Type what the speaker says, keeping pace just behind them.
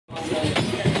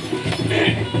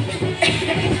सो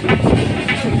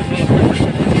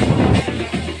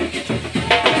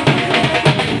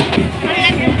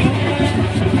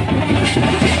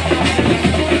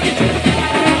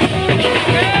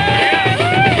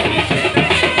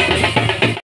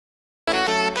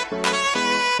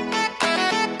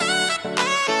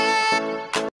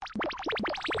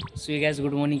gas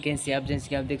good morning, कैसे आप? जैसे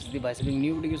कि आप देख सकते हैं भाई साहब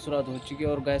न्यू वीडियो की शुरुआत हो चुकी है।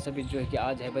 और गैस अभी जो है कि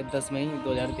आज है भाई 10 मई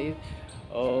 2023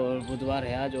 और बुधवार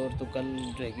है आज। और तो कल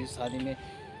जो है कि शादी में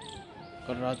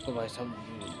कल रात को भाई साहब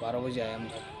 12 बजे आया हम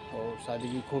घर। और शादी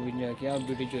भी खूब इंजॉय किया। और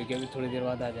ड्यूटी जो है कि अभी थोड़ी देर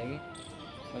बाद आ जाएगी,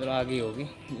 मतलब आगे होगी,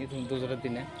 ये तो दूसरा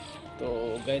दिन है। तो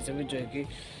गैस अभी जो है कि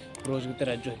रोज़ की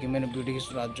तरह जो है कि मैंने ड्यूटी की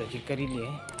शुरुआत जो है कि कर ही ली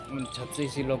है छत से,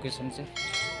 इसी लोकेशन से।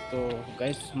 तो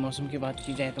गैस मौसम की बात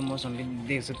की जाए तो मौसम भी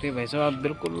देख सकते हैं भाई साहब आप,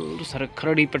 बिल्कुल सर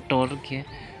खरड़ी पर टोल रखी है।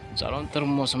 चारों तरफ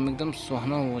मौसम एकदम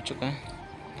सुहाना हो चुका है,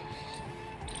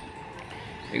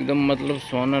 एकदम मतलब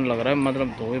सुहाना लग रहा है। मतलब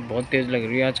धूप बहुत तेज़ लग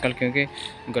रही है आजकल, क्योंकि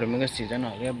गर्मी का सीज़न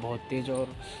आ गया बहुत तेज़, और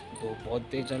धूप बहुत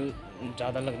तेज़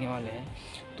ज़्यादा लगने वाले हैं।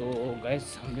 तो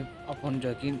गैस हम भी अपन जो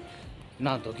है कि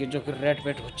नहा धो के जो कि रेड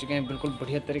पेट हो चुके हैं बिल्कुल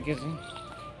बढ़िया तरीके से।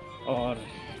 और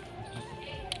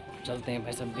चलते हैं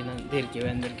भाई सब बिना देर के हुए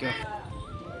अंदर क्यों।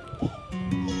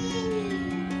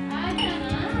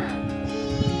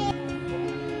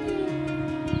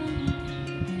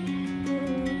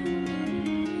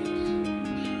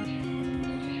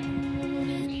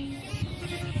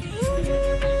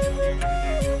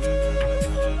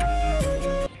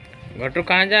 गट्टू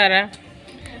कहाँ जा रहा है?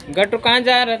 गट्टू कहाँ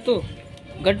जा रहा है तू?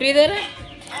 गट्टू इधर है,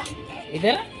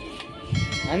 इधर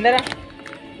अंदर आ,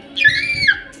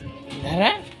 इधर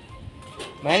है।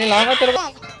 मैं नहीं लाऊंगा तेरे को।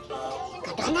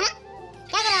 क्या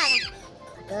कर रहा है?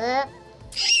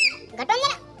 गट्टू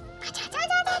अंदर। अच्छा अच्छा अच्छा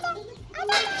अच्छा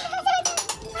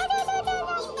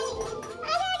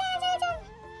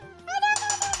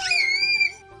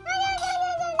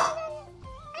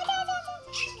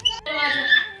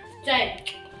चाय।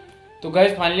 तो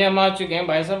गैस फाइनली हम आ चुके हैं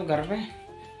भाई साहब घर पे,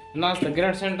 नाश्ता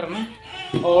ग्रेड सेंटर में।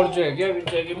 और जो है कि अभी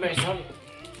जो है कि भाई साहब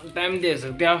टाइम दे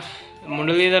सकते हैं आप,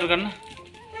 मुंडली इधर करना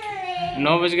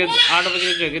 9 बज के 8 बज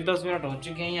के जो है कि 10 मिनट हो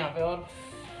चुके हैं यहाँ पे। और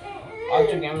आ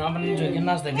चुके हैं अपने जो है कि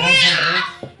नाश्ता ग्रेड सेंटर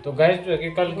में। तो गैस जो है कि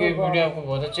कल की वीडियो आपको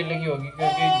बहुत अच्छी लगी होगी,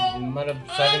 क्योंकि मतलब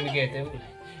शादी में गए थे।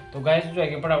 तो गैस जो है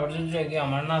कि फटाफट से जो है कि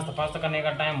हमारा नाश्ता पास्ता करने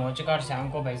का टाइम हो चुका है। शाम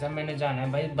को भाई साहब मैंने जाना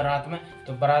है भाई बारात में।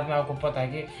 तो बारात में आपको पता है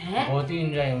कि बहुत ही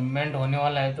इंजॉयमेंट होने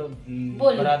वाला है। तो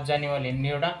बारात जाने वाली है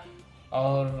नोएडा,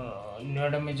 और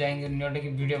नोएडा में जाएंगे, नोएडा की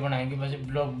वीडियो बनाएंगे। वैसे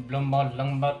ब्लॉग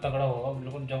लंबा तगड़ा होगा,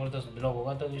 बिल्कुल ज़बरदस्त ब्लॉग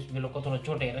होगा। तो इस ब्लॉग को थोड़ा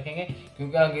छोटे ही रखेंगे,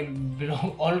 क्योंकि आगे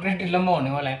ब्लॉग ऑलरेडी लंबा होने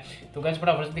वाला है। तो गैस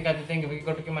फटाफट से दिखा देते हैं कि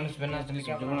कट के मैंने सुबह नाश्ता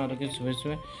लेके बना रखे सुबह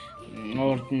सुबह,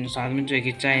 और साथ में जो है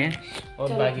कि चाय है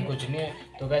और बाकी कुछ नहीं है।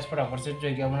 तो गैस फटाफट से जो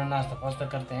है कि अपना नाश्ता पास्ता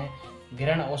करते हैं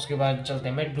गिरन, उसके बाद चलते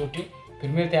हैं मैं ड्यूटी। फिर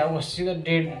मिलते हैं आपको सीधा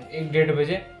 1:30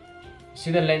 बजे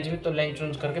सीधा लंच में। तो लंच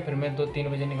वंच करके फिर मैं 2-3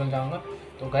 बजे निकल जाऊँगा।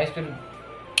 तो गैस फिर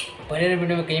पहले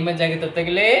वीडियो में कहीं मत जाएगी, तब तक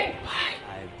के लिए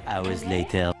 5 hours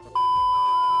later।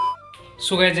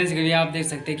 सो गाइस जैसे कि आप देख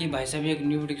सकते हैं कि भाई साहब एक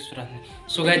न्यू वीडियो की शुरुआत है।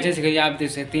 सो गाइस जैसे कि आप देख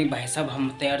सकते हैं भाई साहब हम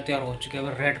तैयार हो चुके हैं,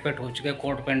 रेड पेट हो चुके हैं,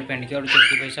 कोट पैंट पहन के। और जो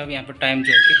कि भाई साहब यहाँ पे टाइम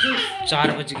जो है कि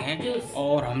 4 बज गए हैं,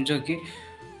 और हम जो कि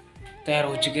तैयार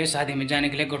हो चुके हैं शादी में जाने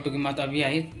के लिए। गट्टू की माँ तो अभी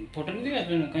आई, फोटो नहीं दिखा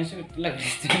कैसे लग रही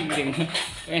थी,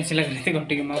 ऐसे लग रही थी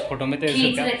गट्टू की माँ फोटो में।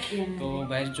 तो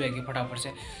भाई जो है कि फटाफट से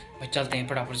भाई चलते हैं,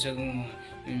 फटाफट से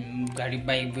गाड़ी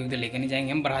बाइक लेकर नहीं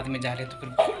जाएंगे, हम बारात में जा रहे हैं। तो फिर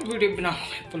फुल वीडियो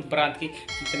बनाऊंगा, फुल बारात की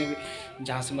जितने भी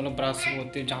जहाँ से मतलब बारात शुरू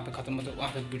होती है, जहाँ पे ख़त्म होती है वहाँ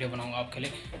पे वीडियो बनाऊंगा आपके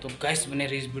लिए। तो गैस बने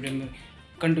रही इस वीडियो में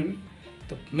कंटिन्यू।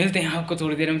 तो मिलते हैं आपको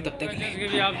थोड़ी देर में, तब तक के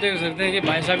लिए आप देख सकते हैं कि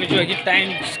भाई साहब जो है कि टाइम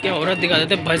के औरत दिखा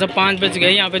देते हैं। भाई साहब 5 बज गए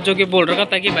यहाँ पे, जो कि बोल रखा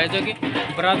था कि भाई जो कि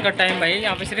बारात का टाइम भाई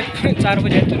यहाँ पे सिर्फ 4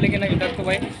 बजे। तो लेकिन अभी तक तो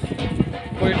भाई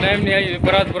कोई टाइम नहीं आई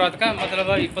बारात का, मतलब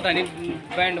अभी पता नहीं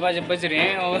बैंड बाजे बज रहे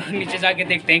हैं। और नीचे जाके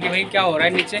देखते हैं कि भाई क्या हो रहा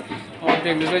है नीचे। और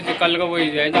देख लो कल का वही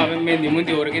है जहाँ पे मेहंदी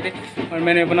मुंदी हो रखी थी, और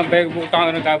मैंने अपना बैग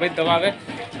टांग रखा है भाई दबा के।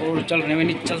 और चल रहे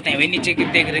हैं चलते हैं भाई नीचे की,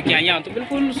 देख रहे क्या यहाँ तो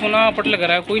बिल्कुल सोना पट लग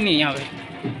रहा है, कोई नहीं यहाँ पे।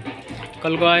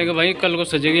 कल को आएगा भाई, कल को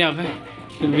सजेगा यहाँ पे।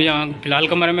 फिर भी यहाँ फिलहाल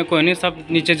कमरे में कोई नहीं, सब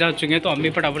नीचे जा चुके हैं। तो हम भी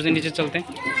फटाफट से नीचे चलते हैं।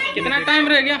 कितना टाइम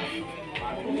रह गया?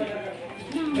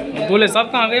 बोले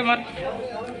सब कहाँ गए हमारे?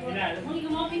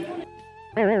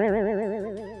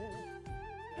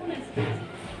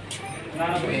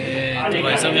 तो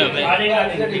भाई सब यहाँ पे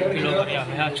 1 किलो पर यहाँ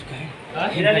पे आ चुके हैं।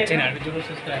 बच्चे ना जरूर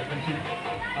सब्सक्राइब करें।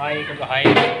 हाय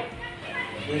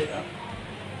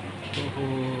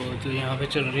तो यहाँ पे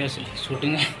चल रही है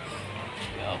शूटिंग है।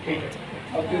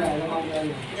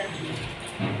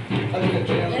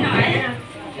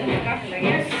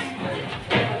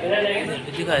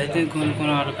 दिखा देते हैं कौन कौन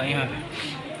आ रखा है यहाँ पे।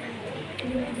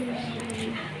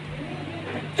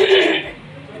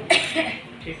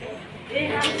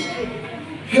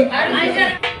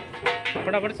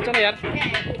 फटाफट से चलो यार,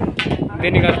 दे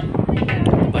निकाल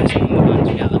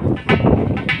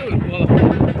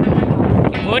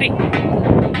बोरी।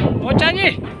 ओ चाची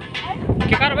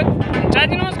क्या कर रहे?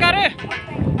 चाची नमस्कार है,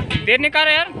 दे निकाल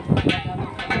यार,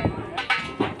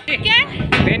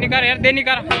 दे निकाल यार, दे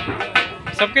निकाल।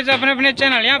 सबके जो अपने अपने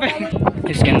चैनल यहाँ पे,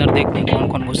 इसके अंदर देखते हैं कौन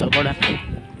कौन घुसा पड़ा है।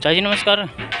 चाची नमस्कार।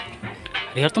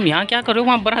 यार तुम यहाँ क्या कर रहे हो?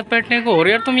 वहाँ बारात बैठने को, और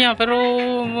यार तुम यहाँ पर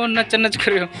वो नच नच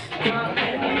कर रहे हो।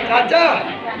 चाचा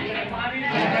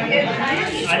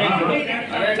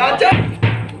चाचा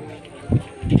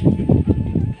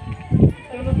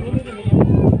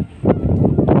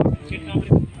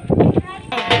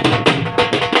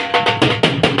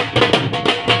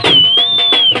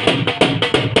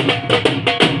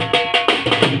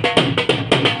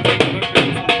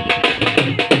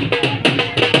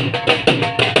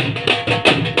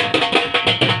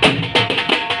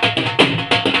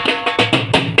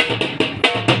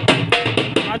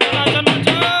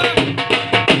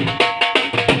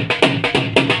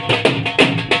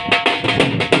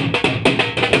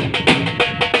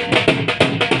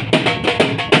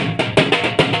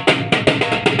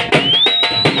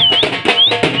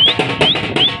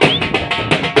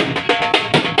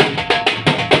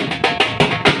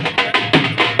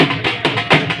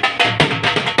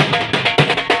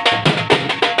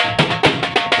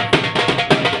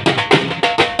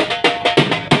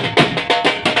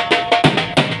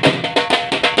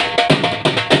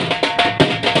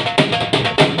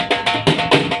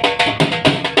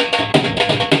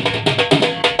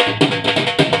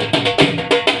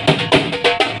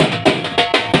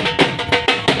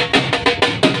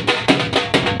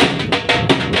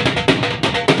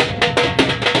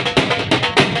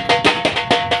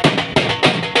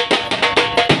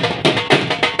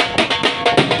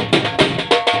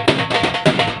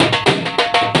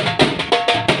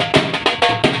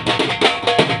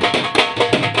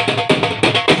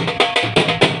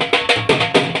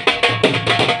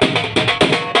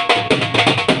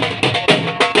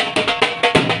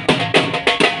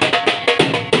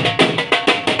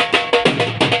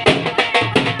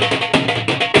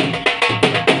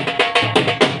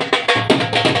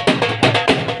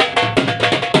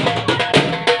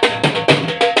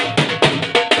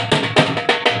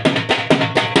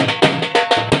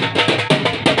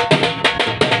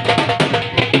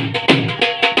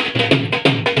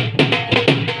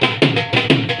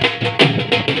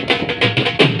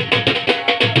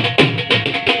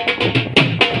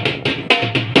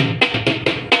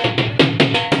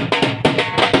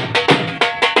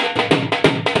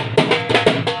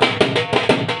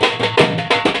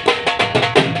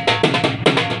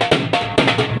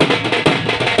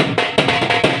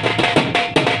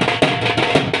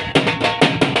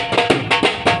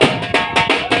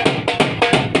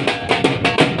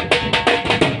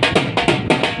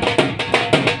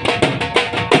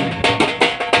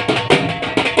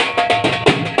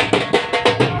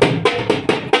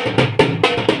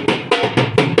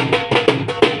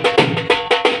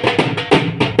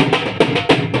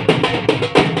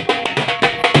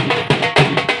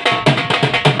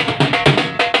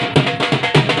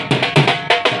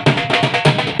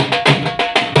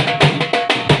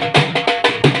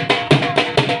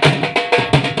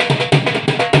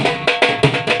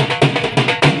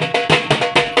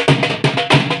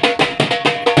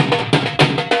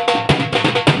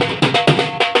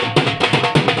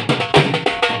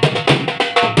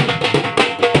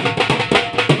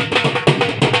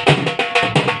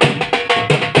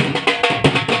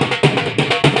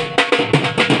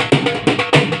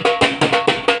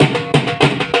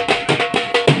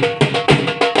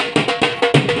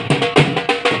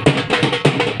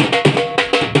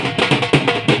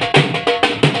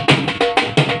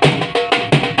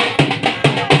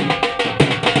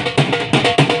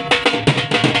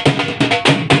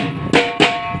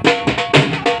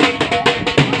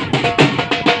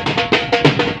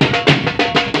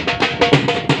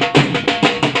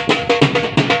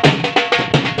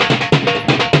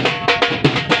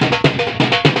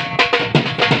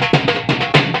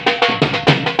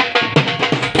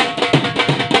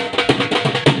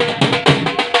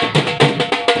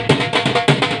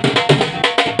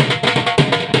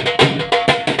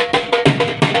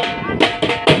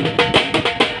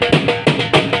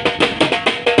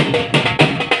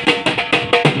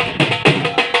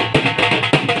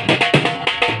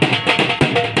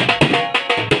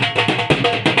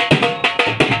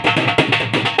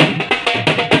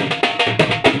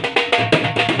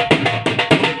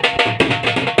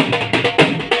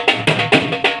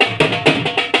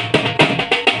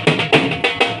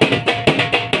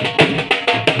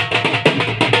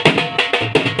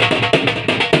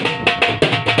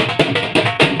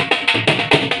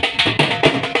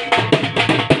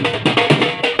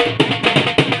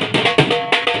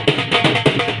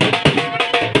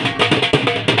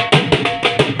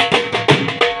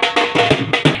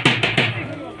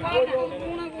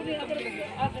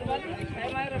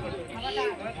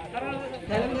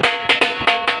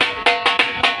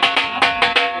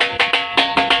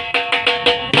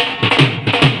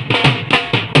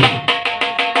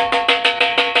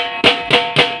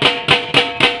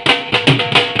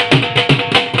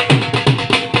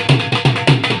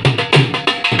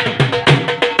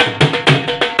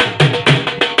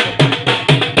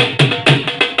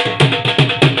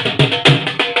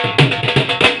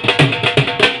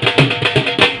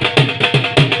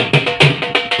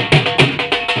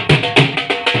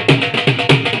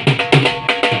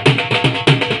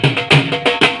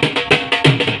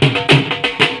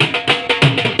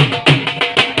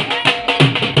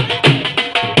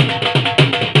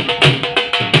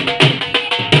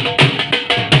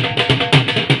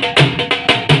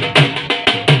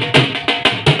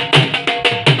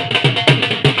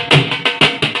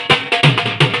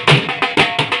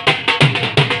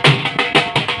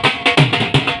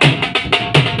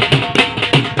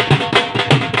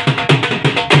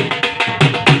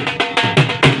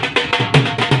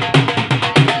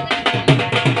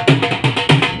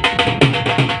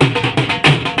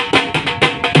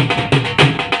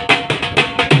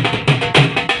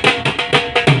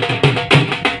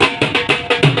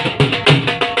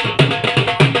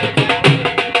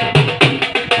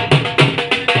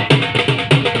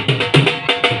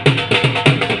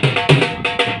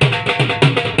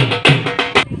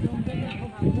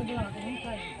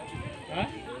चिप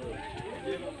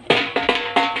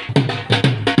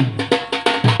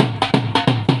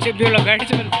दियो गाड़ी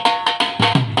चल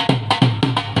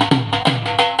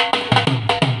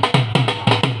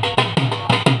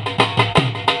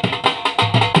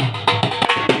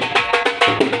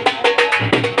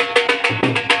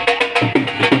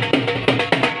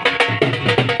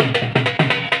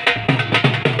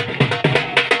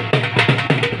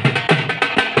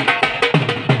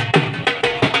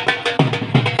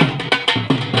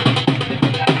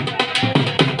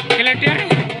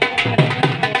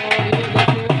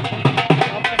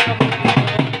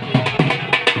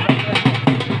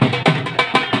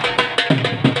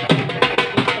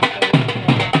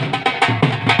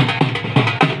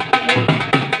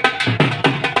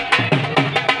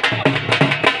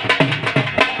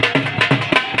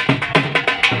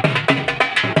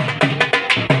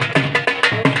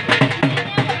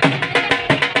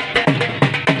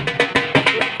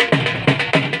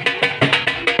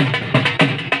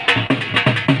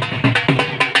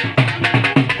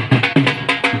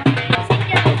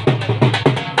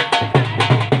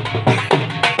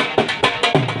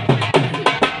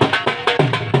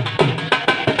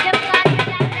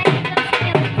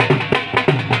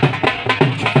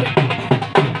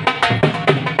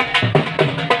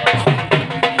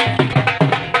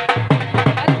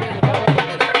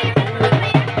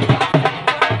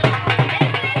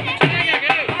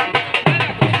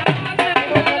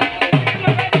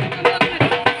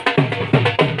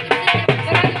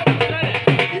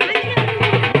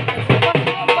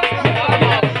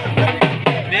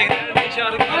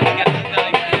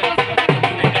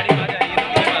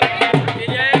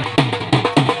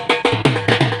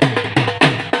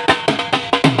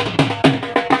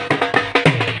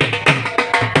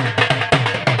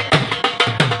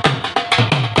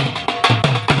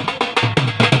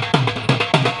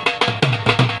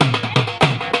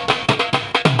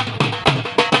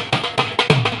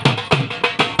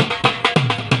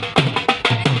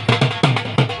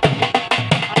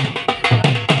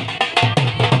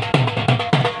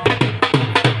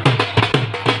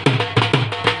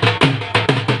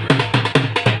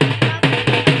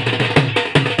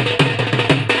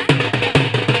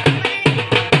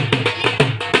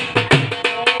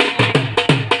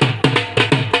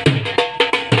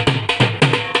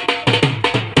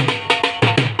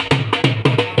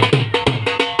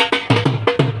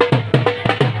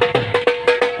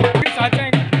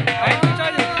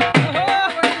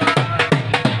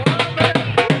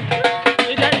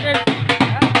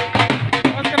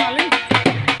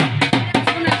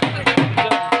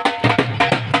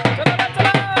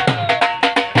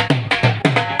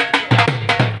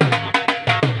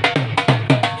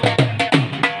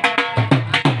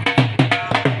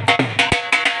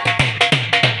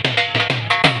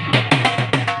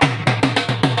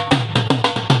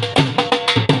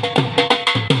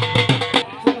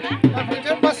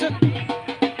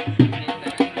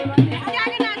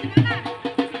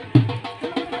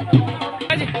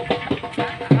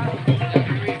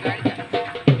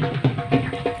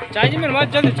चाहिए मेरे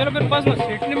बात जल्दी चलो फिर पास में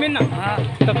सीट नहीं मिलना। हाँ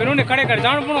तो फिर उन्हें खड़े कर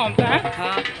जाना पड़ा हम तो है।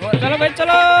 हाँ चलो भाई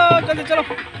चलो जल्दी चलो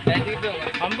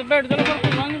हम तो बैठ चलो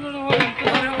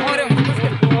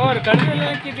और कर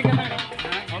ले की दिक्कत है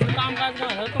हम काम काज का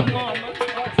है तुम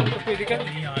कोई दिक्कत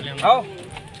नहीं आओ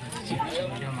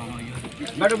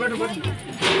बैठो बैठो बैठो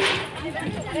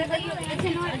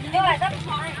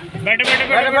बैठो बैठो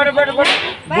बैठो बैठो बैठो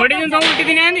बॉडी जो उल्टी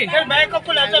दिन आंदी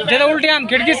जदा उल्टी आन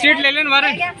खिड़की सीट ले लेन मारे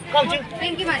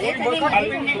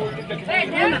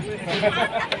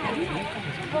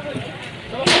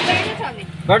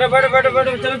बैठो बैठो बैठो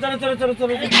बैठो चलो चलो चलो चलो चलो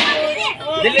दिल्ली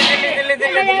दिल्ली दिल्ली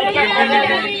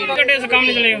दिल्ली टिकट से काम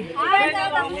नहीं चलेगा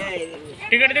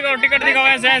टिकट दिखाओ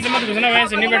ऐसे ऐसे मत घुसना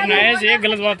वैसे नहीं बैठना ऐसे ये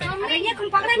गलत बात है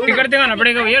टिकट दिखाना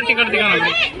पड़ेगा भैया टिकट दिखाना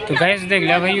पड़ेगा। तो गैस देख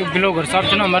लिया भाई ब्लॉगर साहब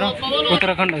चैनल हमारा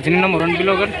उत्तराखंड हजनी नंबर 1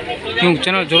 ब्लॉगर क्यों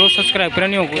चैनल जरूर सब्सक्राइब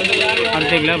करनी होगा और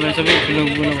देख लिया भाई सभी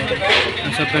ब्लॉगर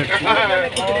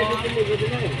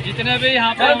जितने भी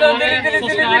यहाँ पर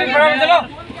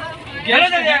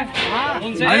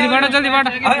जल्दी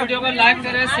बांटा वीडियो को लाइक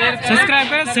करें शेयर सब्सक्राइब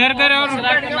करें शेयर करें और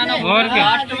क्या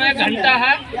लास्ट में घंटा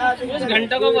है उस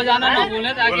घंटे को बजाना ना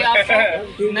भूलें ताकि आपको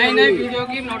नई नई वीडियो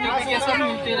की नोटिफिकेशन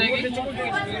मिलती रहेगी।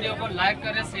 वीडियो को लाइक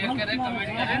करें शेयर करें कमेंट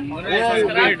करें और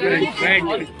सब्सक्राइब करें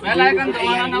बेल आइकन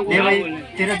दबाना ना भूलें।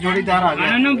 तेरा जोड़ीदार आ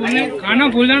गया ना भूलें खाना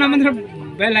भूल जाना मतलब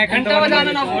बेल आइकन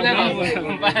बजाना ना भूलेगा।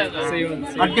 सही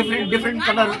बात और डिफरेंट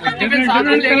कलर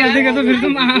देगा तो फिर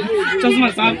तुम चश्मा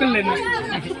साफ कर लेना।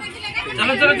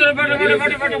 चलो चलो चलो बैठो बैठो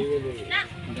बैठो बैठो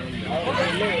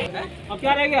अब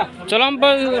क्या रह गया चलो हम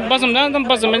बस हम जाना तुम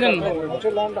बस में जाना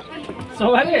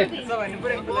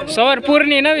सवर पूरी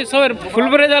नहीं ना, सवर फुल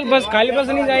भरे जाल, बस खाली बस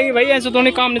नहीं जाएगी भाई, ऐसे तो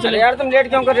नहीं काम नहीं चलेगा। यार तुम लेट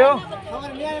क्यों कर रहे हो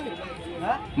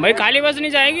भाई? खाली बस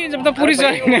नहीं जाएगी जब तक पूरी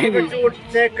सवारी नहीं आएगी।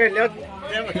 चेक कर लो।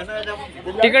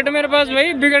 टिकट मेरे पास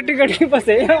भाई, बिगर टिकट की बस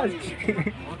है आज।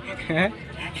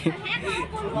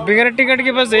 बिगर टिकट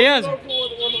की बस है आज।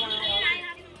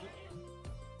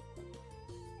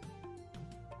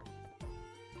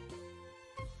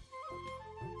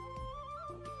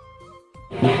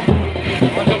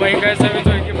 तो भाई कैसे भी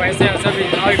जो कि भाई से ऐसा भी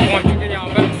अभी पहुँच चुके हैं यहाँ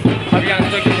पर। अभी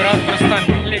यहाँ तो कि बड़ा प्रस्थान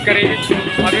करेगी।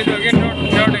 अभी तो कि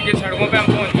रोड की सड़कों पे हम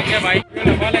पहुँच चुके हैं भाई।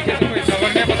 वाला किसी कोई खबर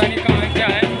नहीं, पता नहीं कहाँ क्या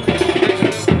है।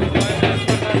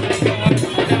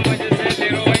 मजे से ले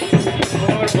लो भाई।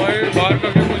 और बाहर का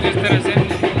भी कुछ इस तरह से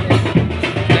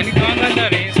यानी कहाँ जा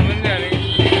रही है समझ नहीं आ रही।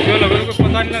 जो लोगों को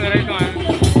पता नहीं लग रहा है कहाँ है।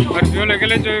 और जो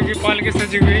लगे जो कि पालकी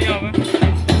सजी हुई है यहाँ पर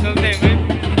चलते हैं भाई।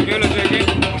 जो लोग जो कि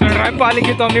चल रहा है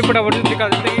पालकी, तो हम भी फटाफट दिखा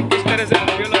देते हैं कि किस तरह से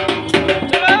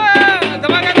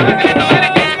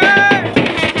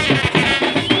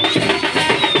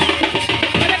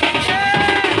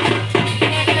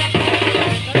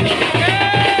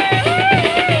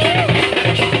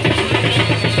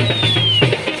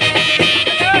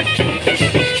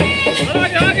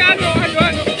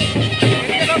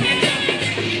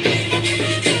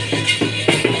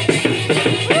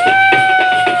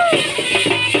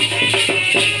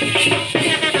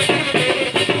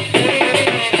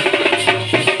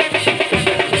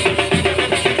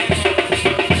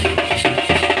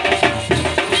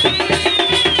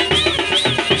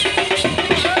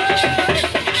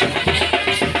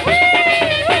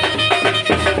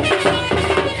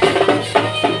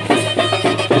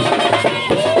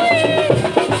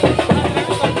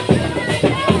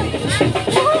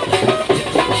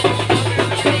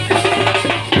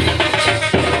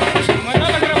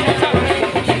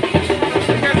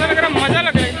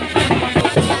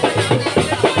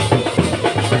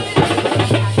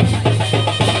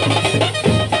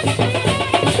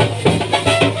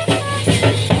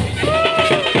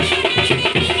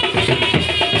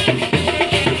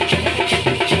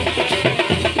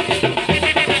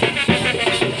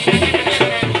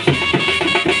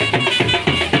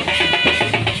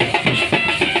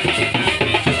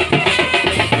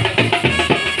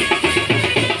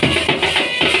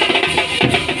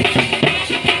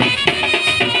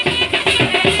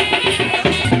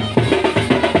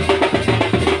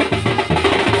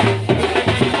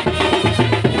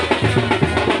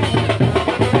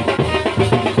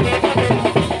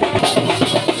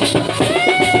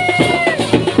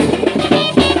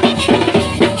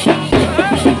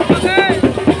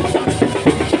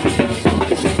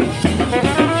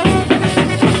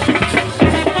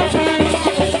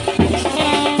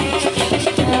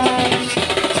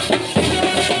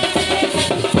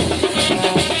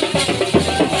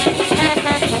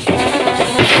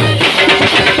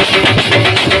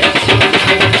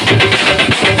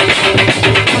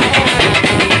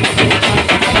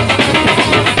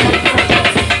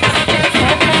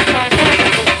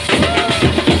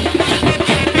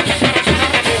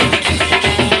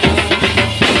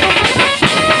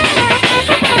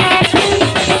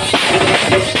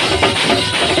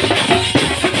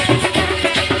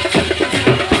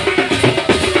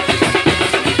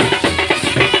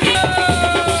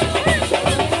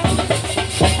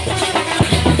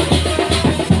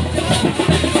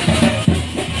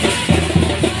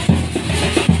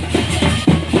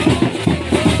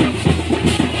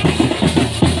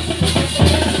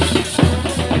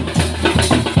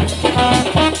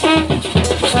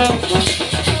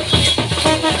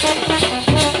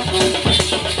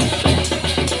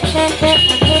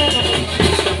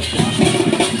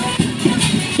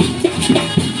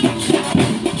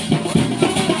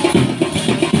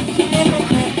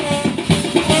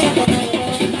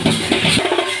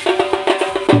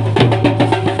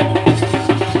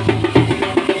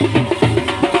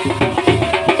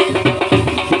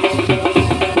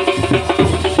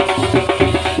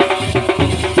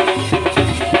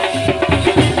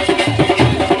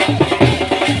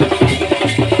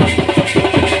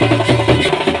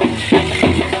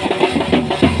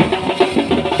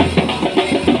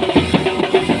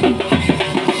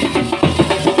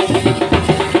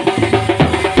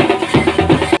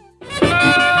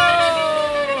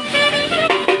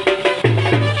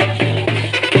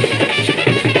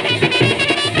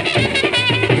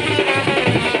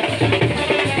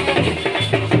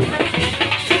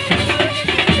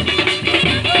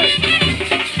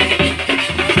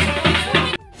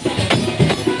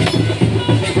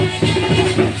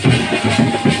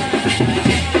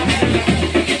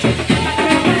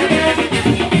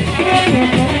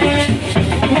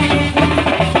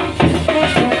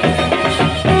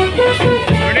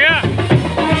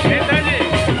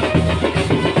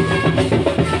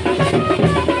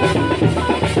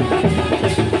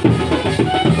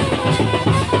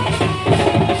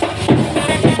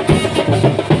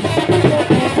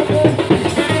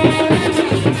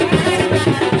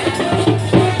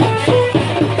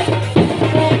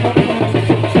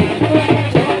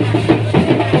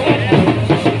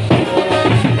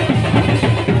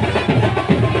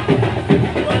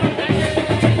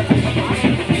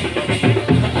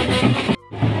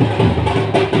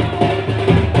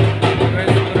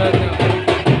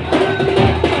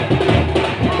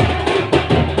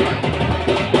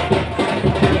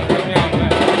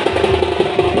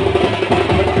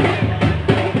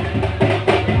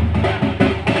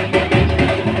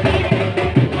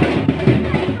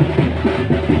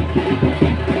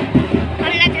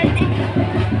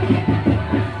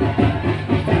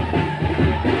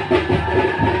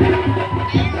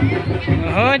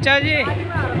हाँ चाची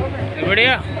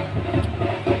बढ़िया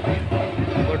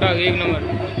फोटो एक नंबर।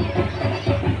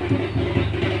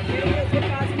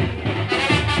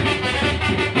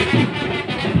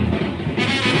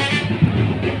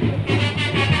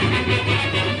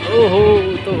 ओहो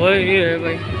तो भाई ये है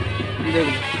भाई,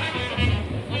 देखो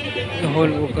हॉल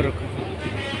बुक कर रखा।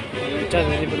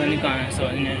 चाचा पता नहीं कहाँ है,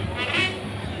 समझ नहीं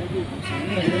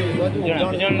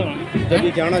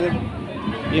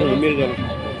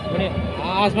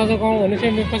आसपास कौन होने से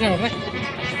पसंद है।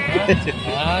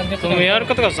 तुम यार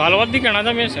कत का साल बाद भी कहना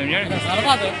था, मैं समझा साल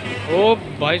बाद ओ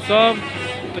भाई साहब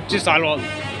 25 साल बाद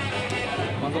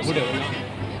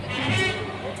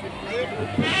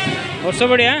और सब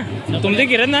बढ़िया है। तुम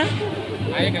देख रहे ना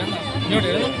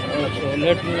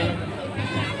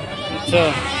अच्छा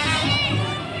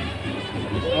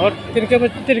और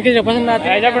तिरके जो पसंद आते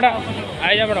हैं, आ जा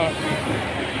बड़ा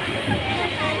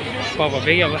पापा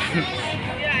भैया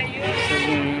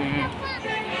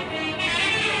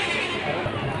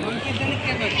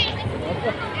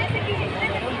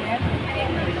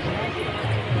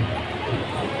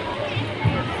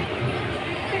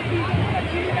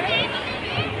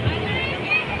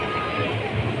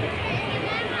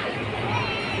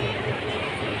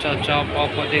चाचा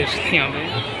पापा देखते यहाँ पे।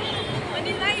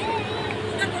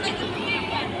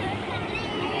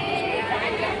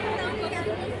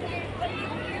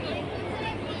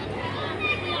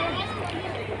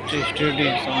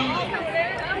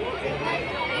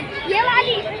 ये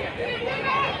वाली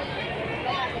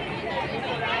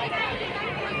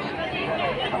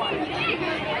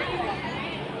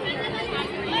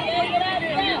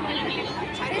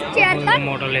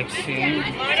मॉडल एक्सचेंज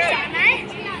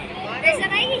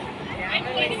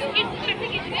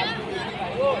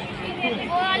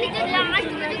वो वाली जो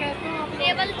लास्ट में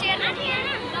टेबल चेयर आती है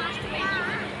ना लास्ट में।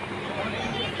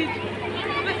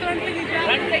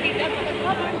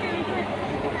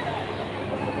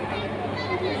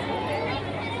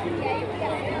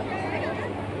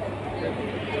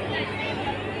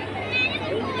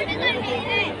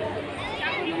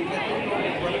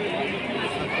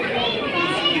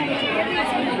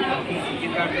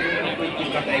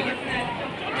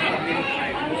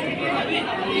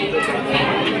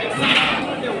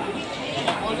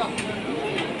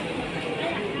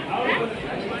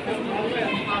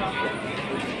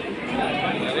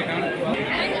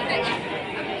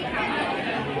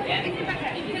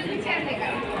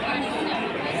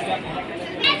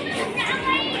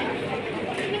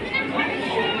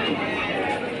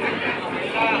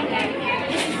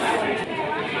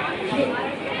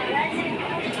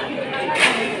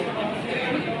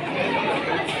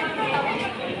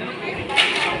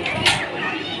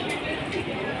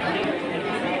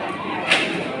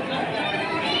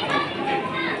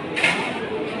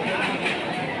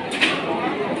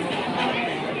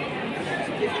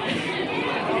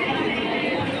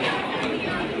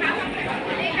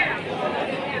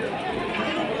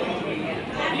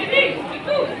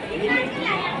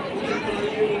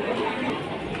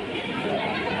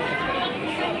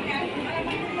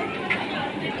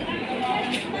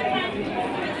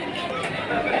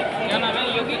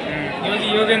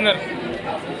 योगेंद्र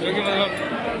योगी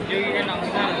मतलब योगी के नाम से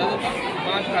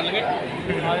बात कर लगे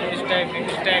और इस टाइप की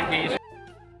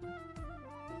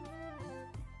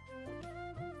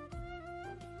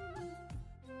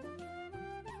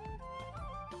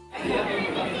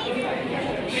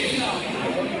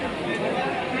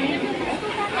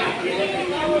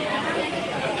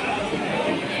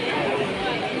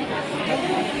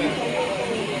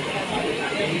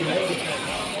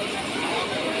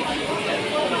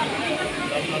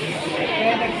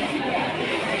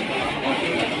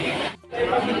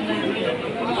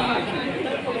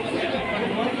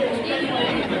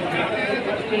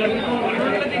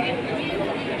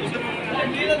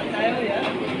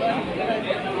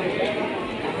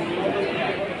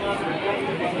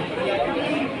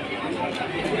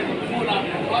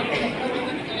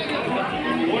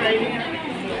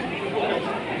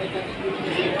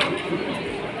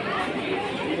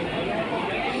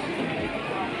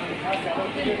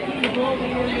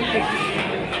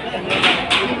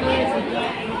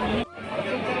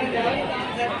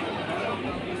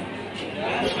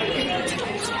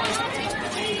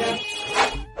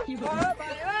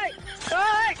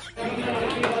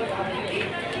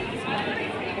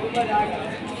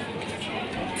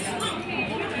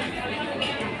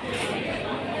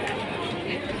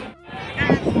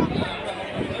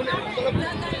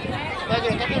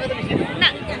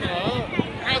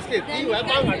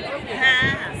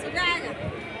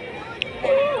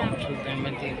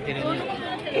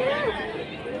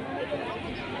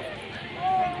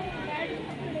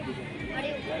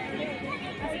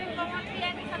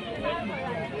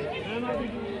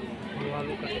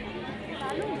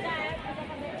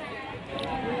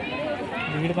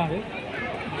भीड़ कहाँ गई?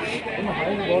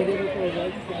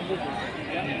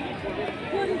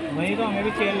 वहीं तो हमें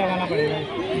भी चेयर लगाना पड़ेगा।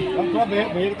 हम थोड़ा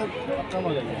भीड़ तक कम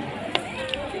हो जाएगा।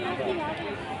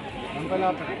 हम पहले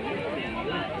आप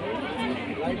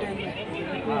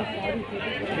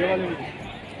ये वाले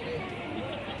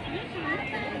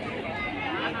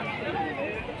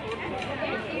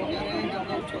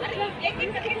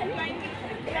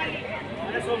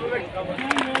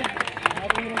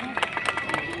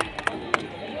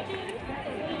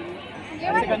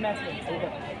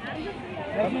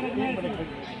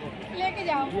लेके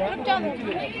जाओ, रुक जाओ।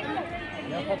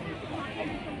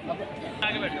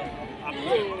 आगे बैठ जाओ।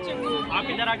 आप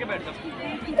इधर आके बैठ जाओ।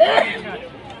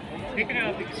 ठीक है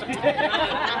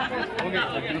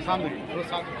सामने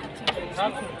हटा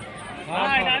दो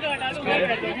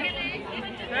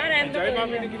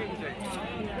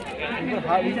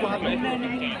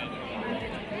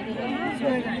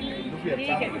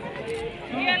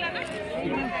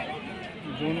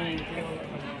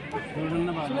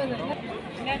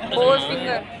फोर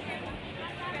फिंगर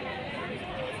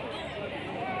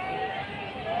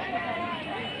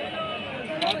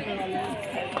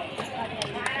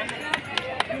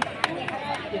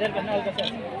इधर करना हल्का सा।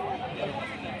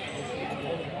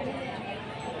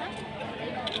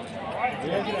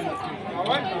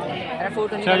 अरे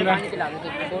फोटो निकाल, पानी पिला दो।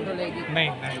 फोटो लेगी नहीं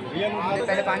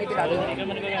पहले पानी पिला दो।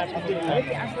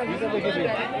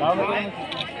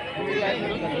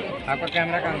 आपका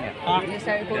कैमरा कहाँ है? ये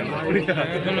साइड को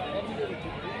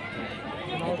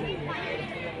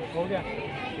हो गया।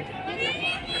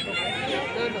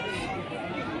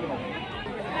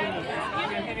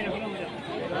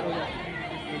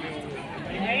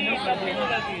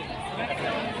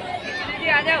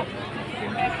 आ जाओ।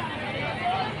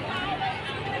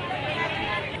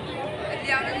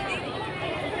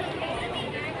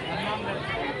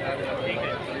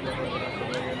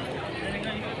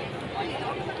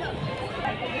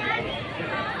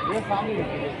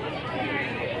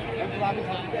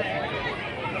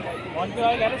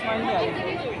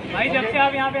 भाई जब से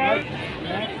आप यहाँ पे आए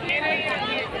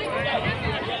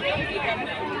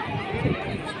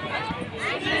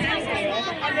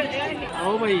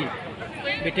ओ भाई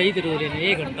बेटा ही तो रो रहे हैं।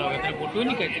 1 घंटा हो गया तेरा फोटो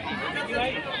नहीं कहते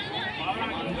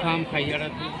काम खाई जा रहा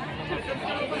तू।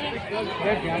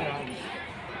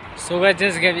 सो गाइस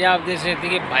जैसे कि अभी आप देख रहे थे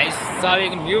कि भाई साहब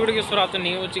एक न्यू वीडियो की शुरुआत तो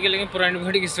नहीं हो चुकी लेकिन पुरानी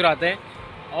वीडियो की शुरुआत है।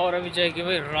 और अभी चाहे कि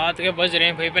भाई रात के बज रहे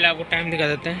हैं भाई, पहले आपको टाइम दिखा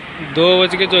देते हैं।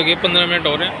 2:15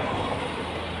 हो रहे हैं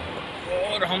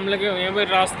और हम लगे हुए हैं भाई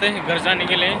रास्ते घर जाने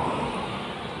के लिए,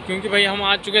 क्योंकि भाई हम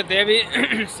आ चुके थे अभी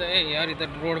सही यार। इधर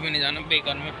रोड में नहीं जाना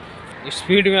बेकार में,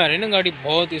 स्पीड में आ रही है ना गाड़ी,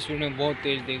 बहुत स्पीड में, बहुत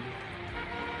तेज। देखो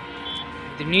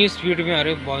इतनी स्पीड में आ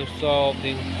रही है भाई साहब,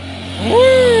 देखो।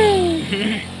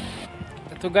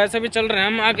 तो गैस अभी चल रहे हैं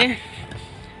हम आगे,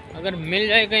 अगर मिल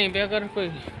जाए कहीं पे अगर कोई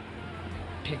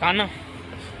ठिकाना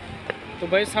तो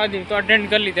भाई शादी तो अटेंड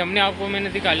कर ली थी हमने, आपको मैंने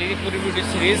दिखा ली थी पूरी वीडियो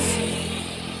सीरीज।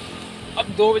 अब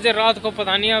 2 बजे रात को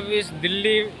पता नहीं अब इस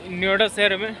दिल्ली नोएडा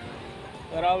शहर में,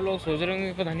 और आप लोग सोच रहे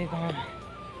होंगे पता नहीं कहाँ है,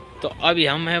 तो अभी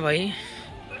हम हैं भाई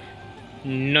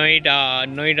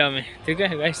नोएडा में, ठीक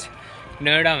है गाइस,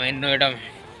 नोएडा में।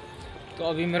 तो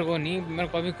अभी मेरे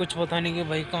को अभी कुछ पता नहीं कि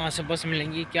भाई कहाँ से बस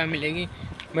मिलेंगी, क्या मिलेगी।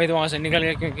 मैं तो वहाँ से निकल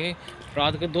गया क्योंकि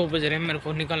रात के 2 बज रहे हैं, मेरे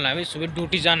को निकलना है भाई, सुबह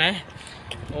ड्यूटी जाना है।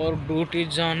 और ड्यूटी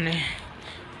जाने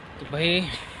तो भाई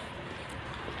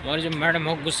हमारी जो मैडम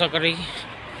है गुस्सा करेगी,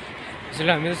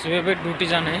 इसलिए हमें सुबह भाई ड्यूटी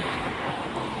जाना है।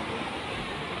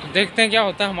 तो देखते हैं क्या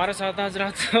होता है हमारे साथ आज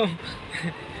रात को।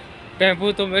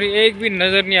 टेम्पो तो मेरी एक भी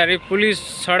नज़र नहीं आ रही, पुलिस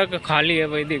सड़क खाली है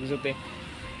भाई, देख सकते हैं।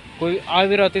 कोई आ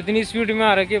भी रहा था, इतनी स्पीड में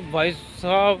आ रहा है कि भाई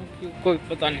साहब कोई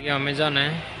पता नहीं हमें जाना है,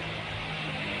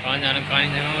 कहाँ जाना कहाँ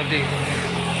नहीं जाना, देख सकते।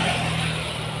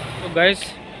 तो गाइस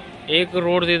एक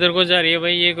रोड इधर को जा रही है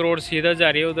भाई, एक रोड सीधा जा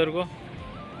रही है उधर को,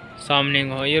 सामने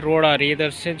को ये रोड आ रही है इधर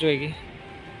से, जो है कि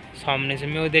सामने से।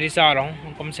 मैं उधर ही से आ रहा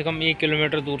हूँ, कम से कम 1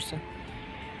 किलोमीटर दूर से।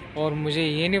 और मुझे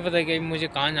ये नहीं पता कि मुझे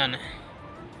कहाँ जाना है,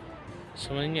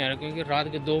 समझ नहीं आ रहा, क्योंकि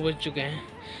रात के 2 बज चुके हैं,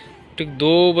 ठीक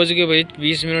 2 बज के भाई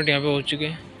 20 मिनट यहाँ पे हो चुके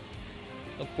हैं।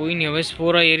 अब कोई नहीं है भाई,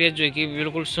 पूरा एरिया जो है कि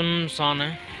बिल्कुल सुनसान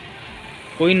है,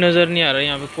 कोई नज़र नहीं आ रहा है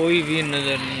यहाँ पे, कोई भी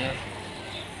नज़र नहीं आ रहा।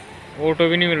 ऑटो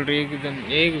भी नहीं मिल रही एकदम,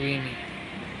 एक भी नहीं।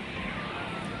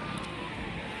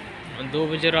 2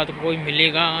 बजे रात को कोई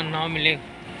मिलेगा ना मिलेगा,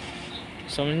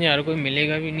 समझ नहीं आ रहा, कोई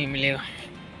मिलेगा भी नहीं मिलेगा।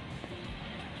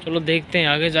 चलो देखते हैं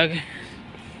आगे जाके,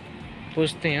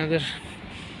 पूछते हैं। अगर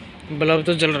बल्ब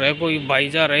तो जल रहा है, कोई भाई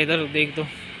जा रहा है इधर, देख तो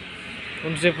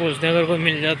उनसे पूछते हैं अगर कोई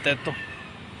मिल जाता है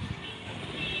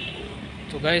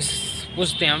तो गाइस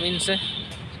पूछते हैं हम इनसे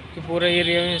कि पूरा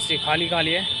एरिया में से खाली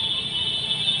है।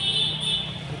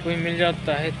 कोई मिल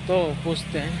जाता है तो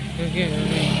पूछते हैं,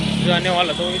 क्योंकि जो आने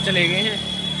वाला तो वो भी चले गए हैं।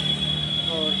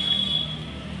 और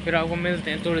फिर आपको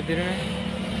मिलते हैं थोड़ी देर में।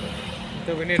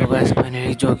 तो गैस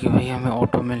फाइनली जो कि भाई हमें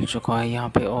ऑटो मिल चुका है यहाँ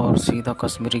पे, और सीधा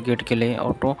कश्मीरी गेट के लिए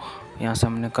ऑटो यहाँ से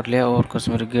हमने कर लिया। और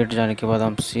कश्मीरी गेट जाने के बाद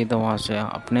हम सीधा वहाँ से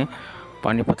अपने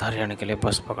पानीपत हरियाणा के लिए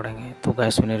बस पकड़ेंगे। तो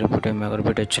गैस मेरे वीडियो में अगर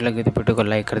वीडियो अच्छी लगी तो वीडियो को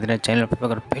लाइक कर देना, चैनल पर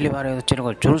अगर पहली बार है तो चैनल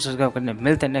को जरूर सब्सक्राइब करना।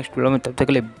 मिलते हैं नेक्स्ट वीडियो में, तब तक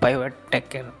के लिए bye bye, take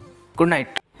care, good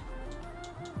night.